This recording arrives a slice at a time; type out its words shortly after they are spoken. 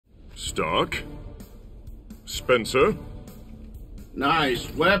Stark? Spencer? Nice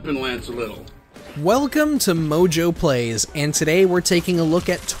weapon, Lancelot. Welcome to MojoPlays, and today we're taking a look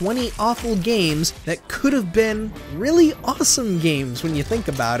at 20 awful games that could have been really awesome games when you think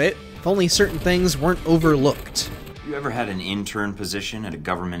about it, if only certain things weren't overlooked. You ever had an intern position at a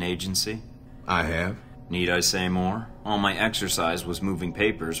government agency? I have. Need I say more? All my exercise was moving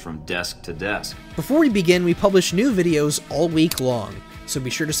papers from desk to desk. Before we begin, we publish new videos all week long, so be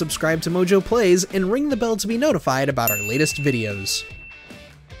sure to subscribe to MojoPlays and ring the bell to be notified about our latest videos.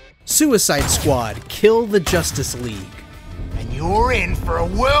 Suicide Squad: Kill the Justice League. And you're in for a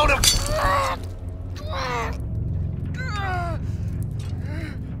world of...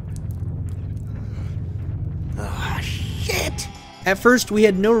 Ah, shit! At first, we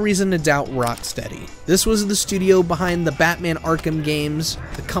had no reason to doubt Rocksteady. This was the studio behind the Batman Arkham games,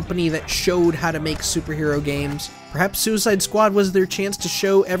 the company that showed how to make superhero games. Perhaps Suicide Squad was their chance to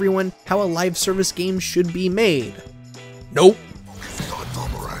show everyone how a live service game should be made. Nope.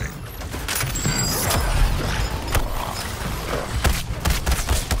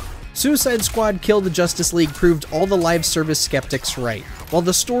 Suicide Squad: Kill the Justice League proved all the live service skeptics right. While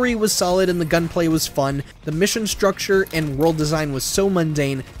the story was solid and the gunplay was fun, the mission structure and world design was so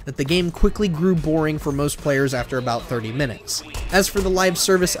mundane that the game quickly grew boring for most players after about 30 minutes. As for the live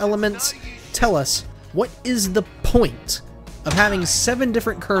service elements, tell us, what is the point of having 7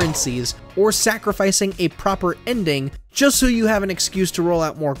 different currencies or sacrificing a proper ending just so you have an excuse to roll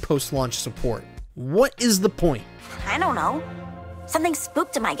out more post-launch support? What is the point? I don't know. Something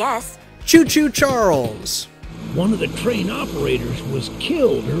spooked him, I guess. Choo Choo Charles! One of the train operators was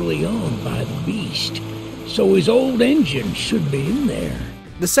killed early on by the beast, so his old engine should be in there.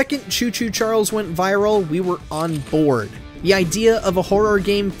 The second Choo Choo Charles went viral, we were on board. The idea of a horror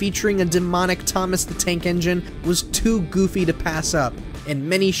game featuring a demonic Thomas the Tank Engine was too goofy to pass up, and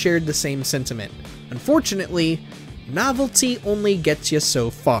many shared the same sentiment. Unfortunately, novelty only gets you so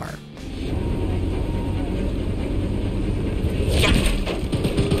far.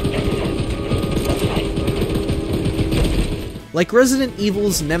 Like Resident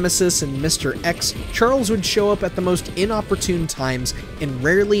Evil's Nemesis and Mr. X, Charles would show up at the most inopportune times and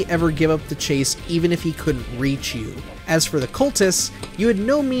rarely ever give up the chase even if he couldn't reach you. As for the cultists, you had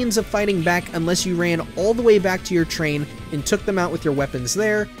no means of fighting back unless you ran all the way back to your train and took them out with your weapons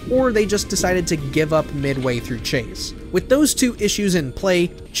there, or they just decided to give up midway through chase. With those two issues in play,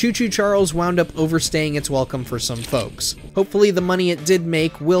 Choo Choo Charles wound up overstaying its welcome for some folks. Hopefully the money it did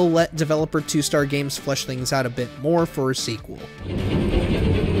make will let developer 2-Star Games flesh things out a bit more for a sequel.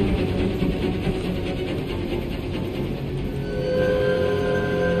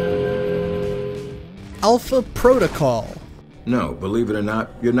 Alpha Protocol. No, believe it or not,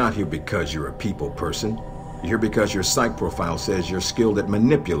 you're not here because you're a people person. You're here because your psych profile says you're skilled at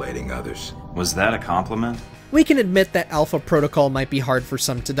manipulating others. Was that a compliment? We can admit that Alpha Protocol might be hard for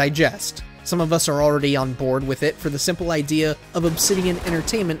some to digest. Some of us are already on board with it for the simple idea of Obsidian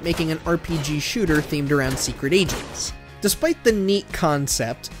Entertainment making an RPG shooter themed around secret agents. Despite the neat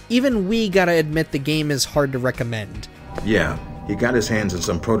concept, even we gotta admit the game is hard to recommend. Yeah, he got his hands on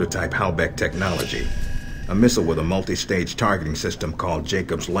some prototype Halbeck technology. A missile with a multi-stage targeting system called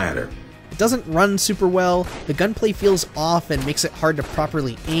Jacob's Ladder. It doesn't run super well, the gunplay feels off and makes it hard to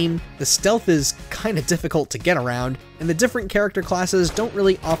properly aim, the stealth is kinda difficult to get around, and the different character classes don't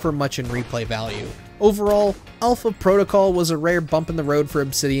really offer much in replay value. Overall, Alpha Protocol was a rare bump in the road for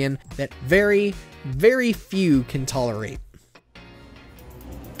Obsidian that very, very few can tolerate.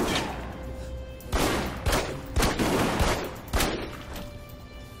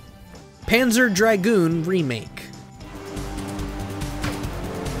 Panzer Dragoon Remake.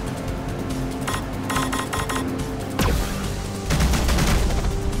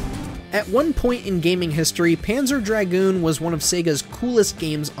 At one point in gaming history, Panzer Dragoon was one of Sega's coolest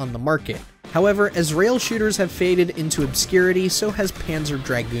games on the market. However, as rail shooters have faded into obscurity, so has Panzer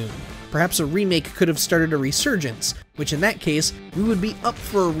Dragoon. Perhaps a remake could have started a resurgence, which in that case, we would be up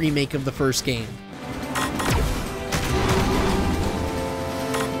for a remake of the first game.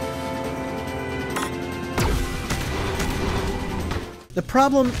 The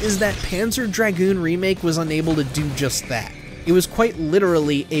problem is that Panzer Dragoon Remake was unable to do just that. It was quite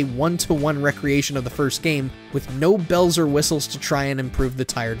literally a one-to-one recreation of the first game, with no bells or whistles to try and improve the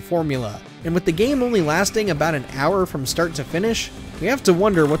tired formula. And with the game only lasting about an hour from start to finish, we have to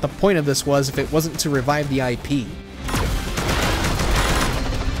wonder what the point of this was if it wasn't to revive the IP.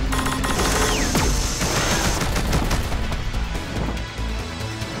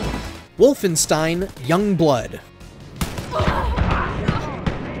 Wolfenstein: Youngblood.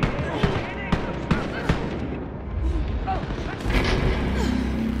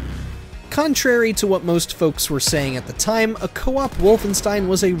 Contrary to what most folks were saying at the time, a co-op Wolfenstein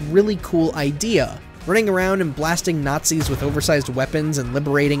was a really cool idea. Running around and blasting Nazis with oversized weapons and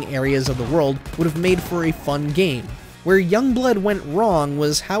liberating areas of the world would have made for a fun game. Where Youngblood went wrong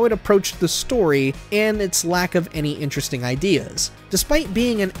was how it approached the story and its lack of any interesting ideas. Despite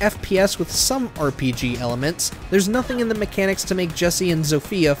being an FPS with some RPG elements, there's nothing in the mechanics to make Jesse and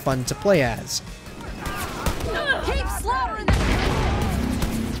Zofia fun to play as. Keep slaughtering them.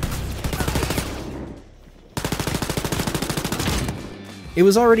 It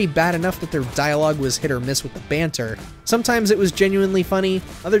was already bad enough that their dialogue was hit or miss with the banter. Sometimes it was genuinely funny,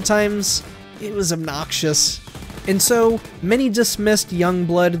 other times it was obnoxious. And so, many dismissed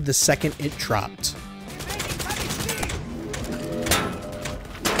Youngblood the second it dropped.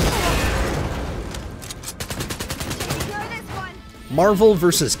 Marvel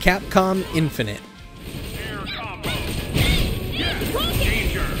vs. Capcom Infinite.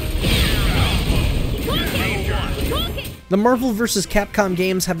 The Marvel vs. Capcom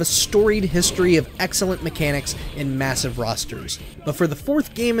games have a storied history of excellent mechanics and massive rosters. But for the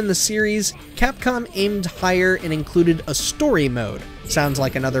fourth game in the series, Capcom aimed higher and included a story mode. Sounds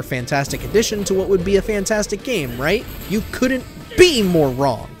like another fantastic addition to what would be a fantastic game, right? You couldn't be more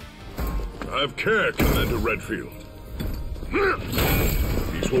wrong. I have care, Commander Redfield.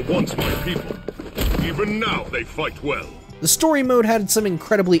 These were once my people. Even now they fight well. The story mode had some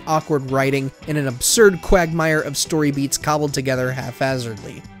incredibly awkward writing and an absurd quagmire of story beats cobbled together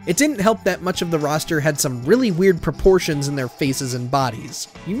haphazardly. It didn't help that much of the roster had some really weird proportions in their faces and bodies.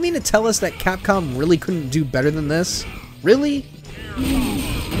 You mean to tell us that Capcom really couldn't do better than this? Really?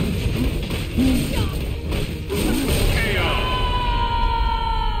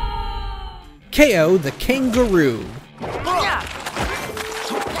 KO the Kangaroo.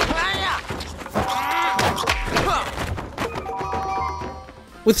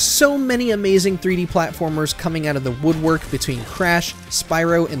 With so many amazing 3D platformers coming out of the woodwork between Crash,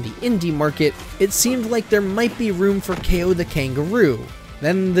 Spyro, and the indie market, it seemed like there might be room for KO the Kangaroo.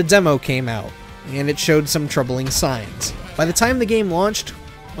 Then the demo came out, and it showed some troubling signs. By the time the game launched,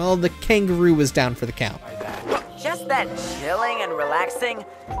 well, the Kangaroo was down for the count. Just that chilling and relaxing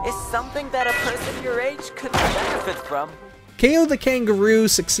is something that a person your age could benefit from. KO the Kangaroo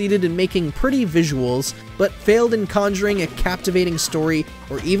succeeded in making pretty visuals, but failed in conjuring a captivating story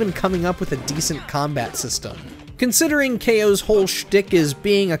or even coming up with a decent combat system. Considering KO's whole shtick is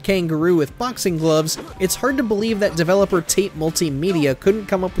being a kangaroo with boxing gloves, it's hard to believe that developer Tate Multimedia couldn't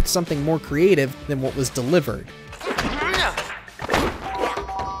come up with something more creative than what was delivered.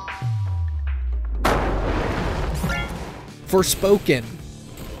 Forspoken.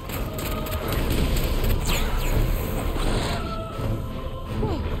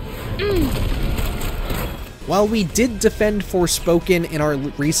 While we did defend Forspoken in our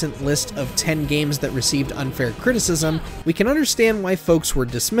recent list of 10 games that received unfair criticism, we can understand why folks were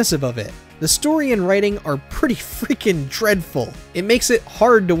dismissive of it. The story and writing are pretty freaking dreadful. It makes it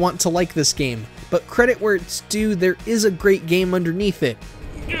hard to want to like this game, but credit where it's due, there is a great game underneath it.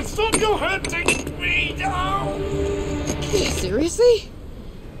 You thought you had to me down? Seriously?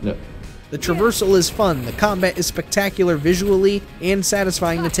 No. The traversal is fun, the combat is spectacular visually and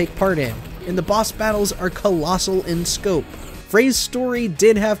satisfying to take part in, and the boss battles are colossal in scope. Frey's story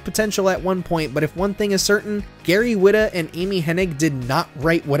did have potential at one point, but if one thing is certain, Gary Whitta and Amy Hennig did not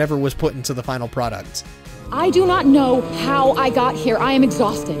write whatever was put into the final product. I do not know how I got here. I am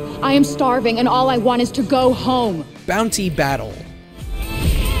exhausted. I am starving, and all I want is to go home. Bounty Battle.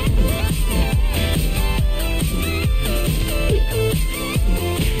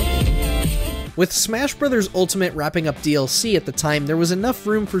 With Smash Bros. Ultimate wrapping up DLC at the time, there was enough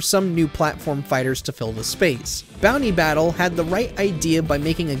room for some new platform fighters to fill the space. Bounty Battle had the right idea by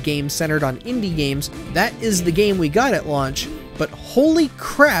making a game centered on indie games. That is the game we got at launch, but holy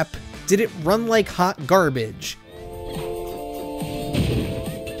crap, did it run like hot garbage.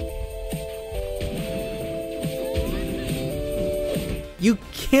 You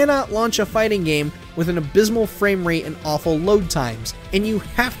cannot launch a fighting game with an abysmal frame rate and awful load times, and you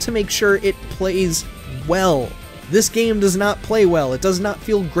have to make sure it plays well. This game does not play well. It does not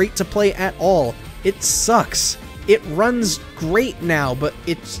feel great to play at all. It sucks. It runs great now, but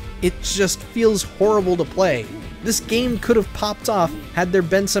it just feels horrible to play. This game could have popped off had there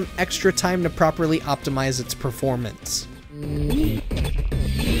been some extra time to properly optimize its performance. New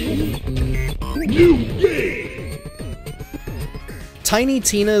game! Tiny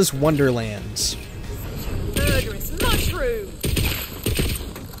Tina's Wonderlands. Murderous mushroom!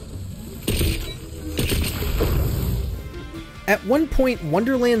 At one point,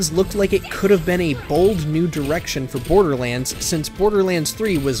 Wonderlands looked like it could have been a bold new direction for Borderlands, since Borderlands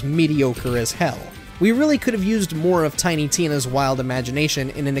 3 was mediocre as hell. We really could have used more of Tiny Tina's wild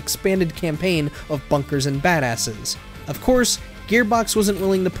imagination in an expanded campaign of bunkers and badasses. Of course, Gearbox wasn't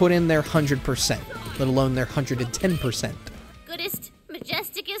willing to put in their 100%, let alone their 110%. Goodest,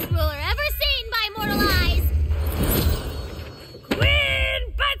 majesticest ruler ever seen by mortal eyes!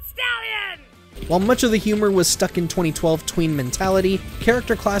 Queen Butt Stallion! While much of the humor was stuck in 2012 tween mentality,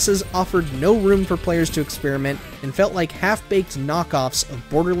 character classes offered no room for players to experiment and felt like half-baked knockoffs of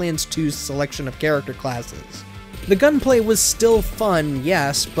Borderlands 2's selection of character classes. The gunplay was still fun,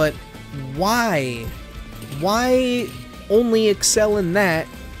 yes, but why? Why only excel in that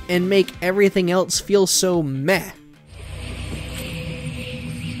and make everything else feel so meh?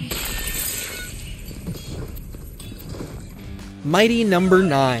 Mighty Number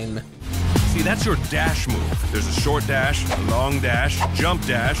 9. See, that's your dash move. There's a short dash, a long dash, jump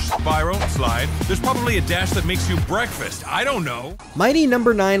dash, spiral, slide. There's probably a dash that makes you breakfast. I don't know. Mighty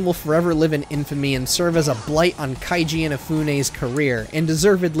Number 9 will forever live in infamy and serve as a blight on Kaiji Inafune's career, and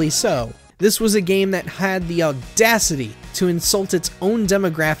deservedly so. This was a game that had the audacity to insult its own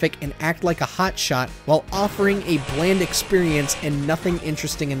demographic and act like a hotshot while offering a bland experience and nothing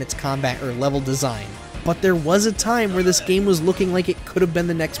interesting in its combat or level design. But there was a time where this game was looking like it could have been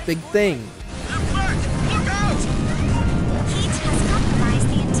the next big thing.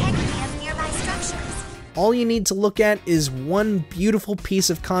 All you need to look at is one beautiful piece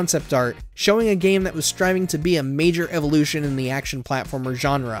of concept art showing a game that was striving to be a major evolution in the action platformer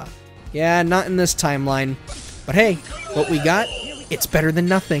genre. Yeah, not in this timeline. But hey, what we got, it's better than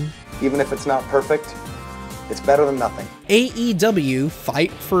nothing. Even if it's not perfect, it's better than nothing. AEW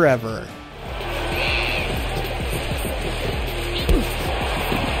Fight Forever.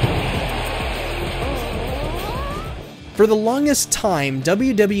 For the longest time,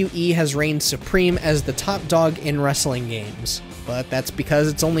 WWE has reigned supreme as the top dog in wrestling games, but that's because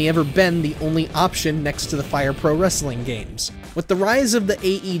it's only ever been the only option next to the Fire Pro Wrestling games. With the rise of the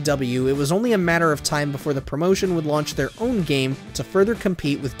AEW, it was only a matter of time before the promotion would launch their own game to further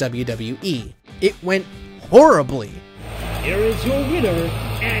compete with WWE. It went horribly. Here is your winner,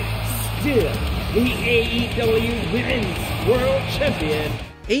 and still the AEW Women's World Champion.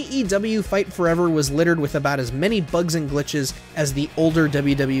 AEW Fight Forever was littered with about as many bugs and glitches as the older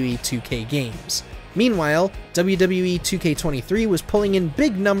WWE 2K games. Meanwhile, WWE 2K23 was pulling in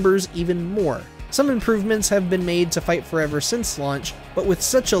big numbers even more. Some improvements have been made to Fight Forever since launch, but with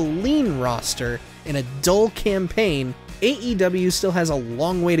such a lean roster and a dull campaign, AEW still has a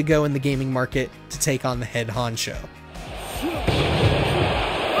long way to go in the gaming market to take on the head honcho.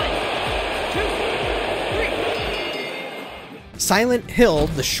 Silent Hill: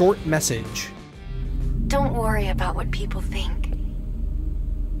 The Short Message. Don't worry about what people think.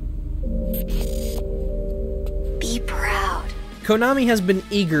 Be proud. Konami has been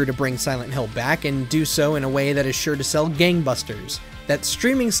eager to bring Silent Hill back and do so in a way that is sure to sell gangbusters. That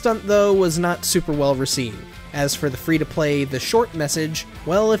streaming stunt, though, was not super well received. As for the free-to-play The Short Message,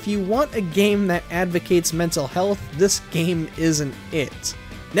 well, if you want a game that advocates mental health, this game isn't it.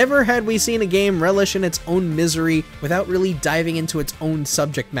 Never had we seen a game relish in its own misery without really diving into its own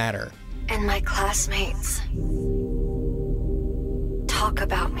subject matter. And my classmates talk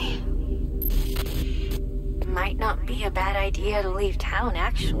about me. Might not be a bad idea to leave town,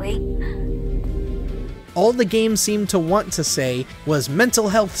 actually. All the game seemed to want to say was mental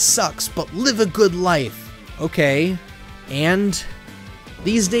health sucks, but live a good life. Okay, and?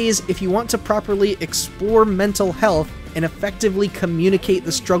 These days, if you want to properly explore mental health and effectively communicate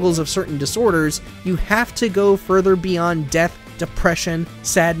the struggles of certain disorders, you have to go further beyond death, depression,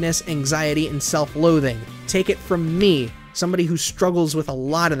 sadness, anxiety, and self-loathing. Take it from me, somebody who struggles with a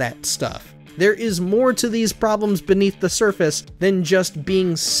lot of that stuff. There is more to these problems beneath the surface than just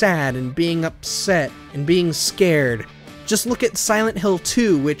being sad and being upset and being scared. Just look at Silent Hill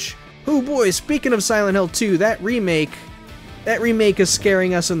 2, which, oh boy, speaking of Silent Hill 2, that remake is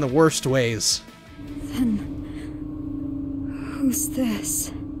scaring us in the worst ways. Then who's this?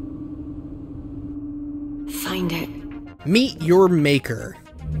 Find it. Meet your maker.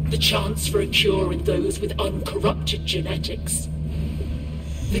 The chance for a cure in those with uncorrupted genetics.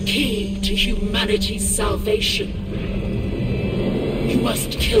 The key to humanity's salvation. You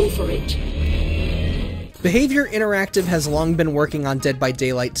must kill for it. Behavior Interactive has long been working on Dead by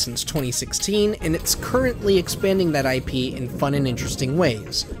Daylight since 2016, and it's currently expanding that IP in fun and interesting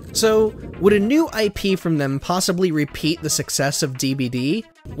ways. So, would a new IP from them possibly repeat the success of DBD?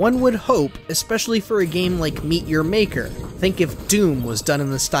 One would hope, especially for a game like Meet Your Maker. Think if Doom was done in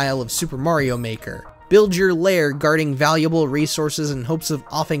the style of Super Mario Maker. build your lair guarding valuable resources in hopes of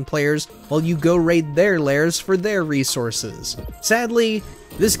offing players while you go raid their lairs for their resources. Sadly,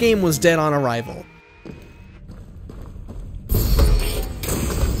 this game was dead on arrival.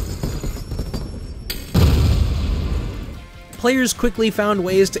 Players quickly found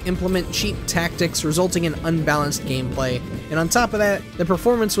ways to implement cheap tactics, resulting in unbalanced gameplay, and on top of that, the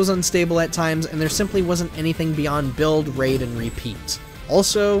performance was unstable at times and there simply wasn't anything beyond build, raid, and repeat.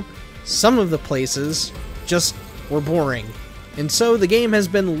 Also, some of the places just were boring, and so the game has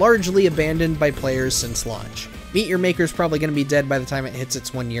been largely abandoned by players since launch. Meet Your Maker's probably going to be dead by the time it hits its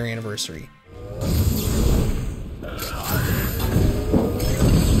 1-year anniversary.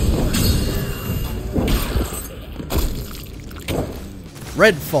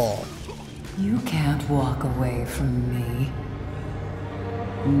 Redfall. You can't walk away from me.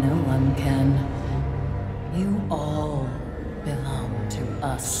 No one can. You all belong to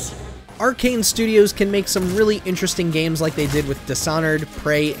us. Arcane Studios can make some really interesting games like they did with Dishonored,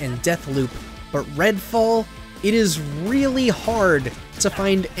 Prey, and Deathloop, but Redfall, it is really hard to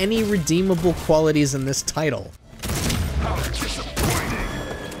find any redeemable qualities in this title.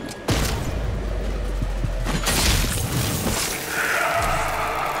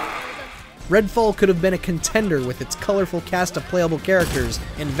 Redfall could have been a contender with its colorful cast of playable characters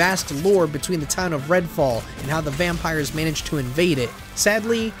and vast lore between the town of Redfall and how the vampires managed to invade it.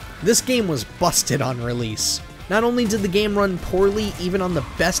 Sadly, this game was busted on release. Not only did the game run poorly even on the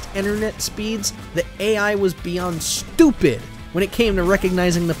best internet speeds, the AI was beyond stupid when it came to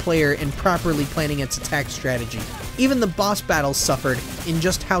recognizing the player and properly planning its attack strategy. Even the boss battles suffered in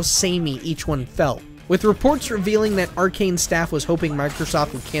just how samey each one felt. With reports revealing that Arcane staff was hoping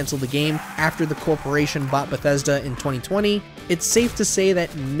Microsoft would cancel the game after the corporation bought Bethesda in 2020, it's safe to say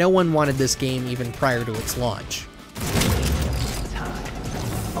that no one wanted this game even prior to its launch.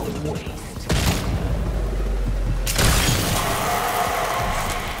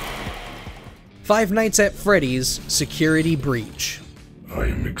 Five Nights at Freddy's Security Breach. I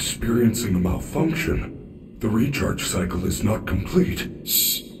am experiencing a malfunction. The recharge cycle is not complete.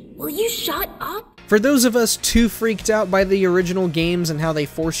 Will you shut up? For those of us too freaked out by the original games and how they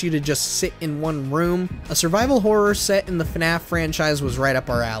force you to just sit in one room, a survival horror set in the FNAF franchise was right up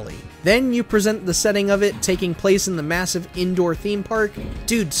our alley. Then you present the setting of it taking place in the massive indoor theme park.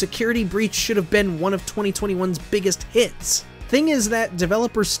 Dude, Security Breach should have been one of 2021's biggest hits. Thing is that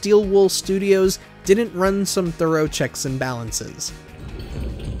developer Steelwool Studios didn't run some thorough checks and balances.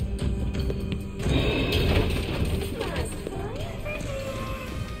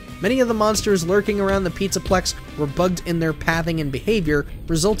 Many of the monsters lurking around the Pizzaplex were bugged in their pathing and behavior,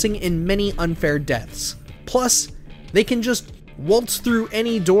 resulting in many unfair deaths. Plus, they can just waltz through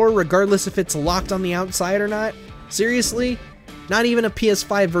any door regardless if it's locked on the outside or not. Seriously? Not even a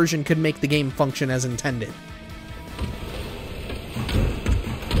PS5 version could make the game function as intended.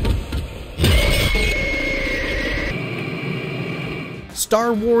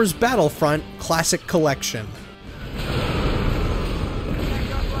 Star Wars Battlefront Classic Collection.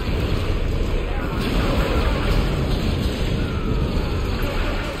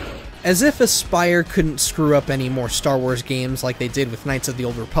 As if Aspyr couldn't screw up any more Star Wars games like they did with Knights of the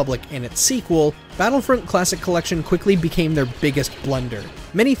Old Republic and its sequel, Battlefront Classic Collection quickly became their biggest blunder.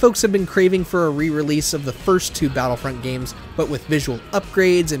 Many folks have been craving for a re-release of the first two Battlefront games, but with visual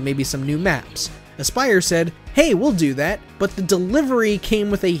upgrades and maybe some new maps. Aspyr said, "Hey, we'll do that," but the delivery came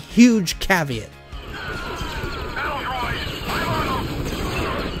with a huge caveat.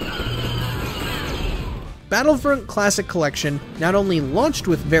 Battlefront Classic Collection not only launched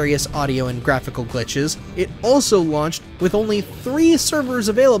with various audio and graphical glitches, it also launched with only 3 servers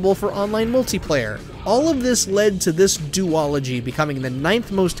available for online multiplayer. All of this led to this duology becoming the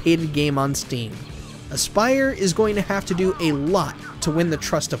 9th most hated game on Steam. Aspyr is going to have to do a lot to win the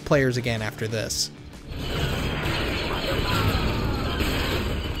trust of players again after this.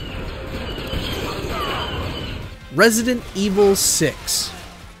 Resident Evil 6.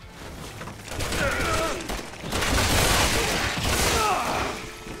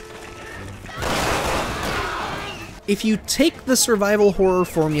 If you take the survival horror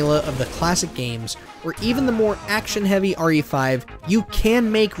formula of the classic games, or even the more action-heavy RE5, you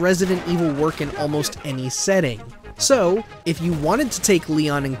can make Resident Evil work in almost any setting. So, if you wanted to take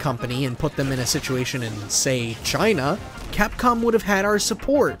Leon and company and put them in a situation in, say, China, Capcom would have had our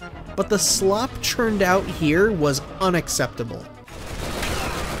support, but the slop churned out here was unacceptable.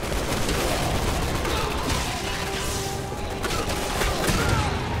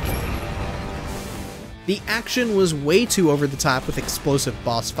 The action was way too over the top with explosive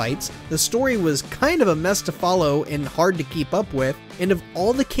boss fights, the story was kind of a mess to follow and hard to keep up with, and of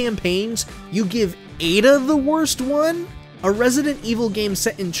all the campaigns, you give Ada the worst one? A Resident Evil game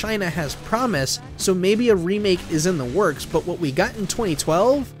set in China has promise, so maybe a remake is in the works, but what we got in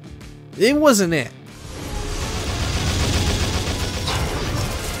 2012? It wasn't it.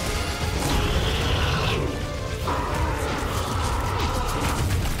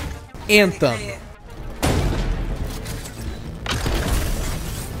 Anthem.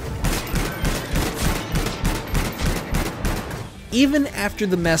 Even after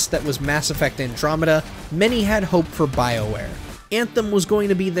the mess that was Mass Effect Andromeda, many had hope for BioWare. Anthem was going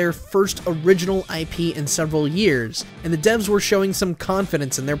to be their first original IP in several years, and the devs were showing some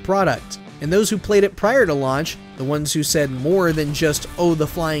confidence in their product. And those who played it prior to launch, the ones who said more than just, oh, the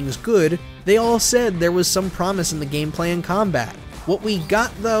flying's good, they all said there was some promise in the gameplay and combat. What we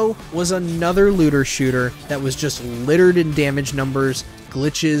got, though, was another looter shooter that was just littered in damage numbers,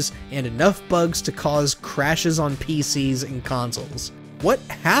 glitches, and enough bugs to cause crashes on PCs and consoles. What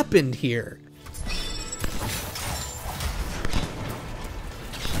happened here?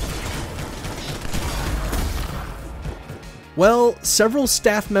 Well, several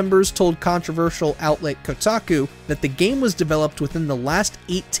staff members told controversial outlet Kotaku that the game was developed within the last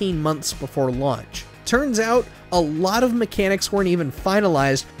 18 months before launch. Turns out, a lot of mechanics weren't even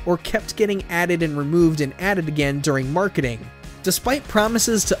finalized or kept getting added and removed and added again during marketing. Despite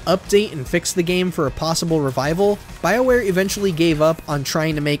promises to update and fix the game for a possible revival, BioWare eventually gave up on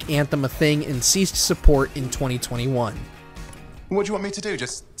trying to make Anthem a thing and ceased support in 2021. What do you want me to do?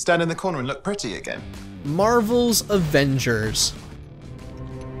 Just stand in the corner and look pretty again? Marvel's Avengers.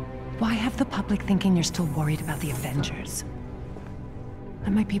 Why have the public thinking you're still worried about the Avengers?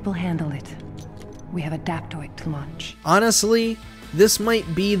 Let my people handle it. We have Adaptoid to launch. Honestly, this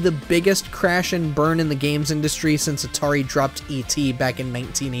might be the biggest crash and burn in the games industry since Atari dropped E.T. back in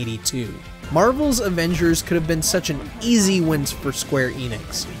 1982. Marvel's Avengers could have been such an easy win for Square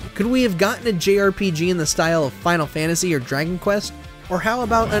Enix. Could we have gotten a JRPG in the style of Final Fantasy or Dragon Quest? Or how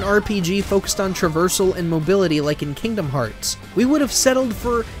about an RPG focused on traversal and mobility like in Kingdom Hearts? We would have settled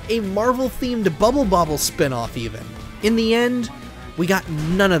for a Marvel-themed Bubble Bobble spin-off even. In the end, we got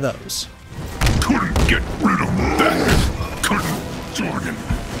none of those. Couldn't get rid of that. Couldn't, Jordan.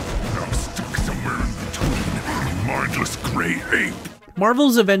 Now stuck somewhere in between. A mindless gray ape.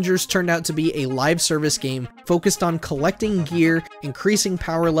 Marvel's Avengers turned out to be a live service game focused on collecting gear, increasing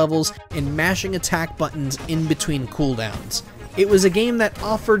power levels, and mashing attack buttons in between cooldowns. It was a game that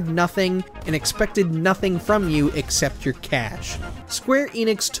offered nothing and expected nothing from you except your cash. Square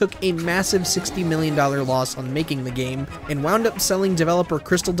Enix took a massive $60 million loss on making the game and wound up selling developer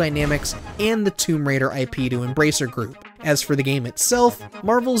Crystal Dynamics and the Tomb Raider IP to Embracer Group. As for the game itself,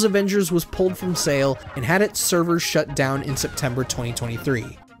 Marvel's Avengers was pulled from sale and had its servers shut down in September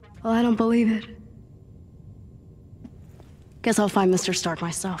 2023. Well, I don't believe it. Guess I'll find Mr. Stark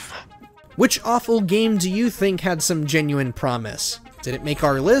myself. Which awful game do you think had some genuine promise? Did it make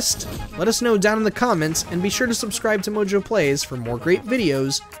our list? Let us know down in the comments, and be sure to subscribe to MojoPlays for more great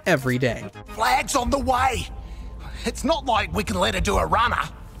videos every day. Flag's on the way! It's not like we can let her do a runner.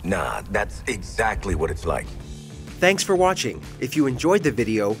 Nah, that's exactly what it's like. Thanks for watching. If you enjoyed the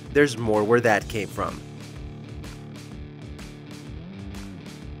video, there's more where that came from.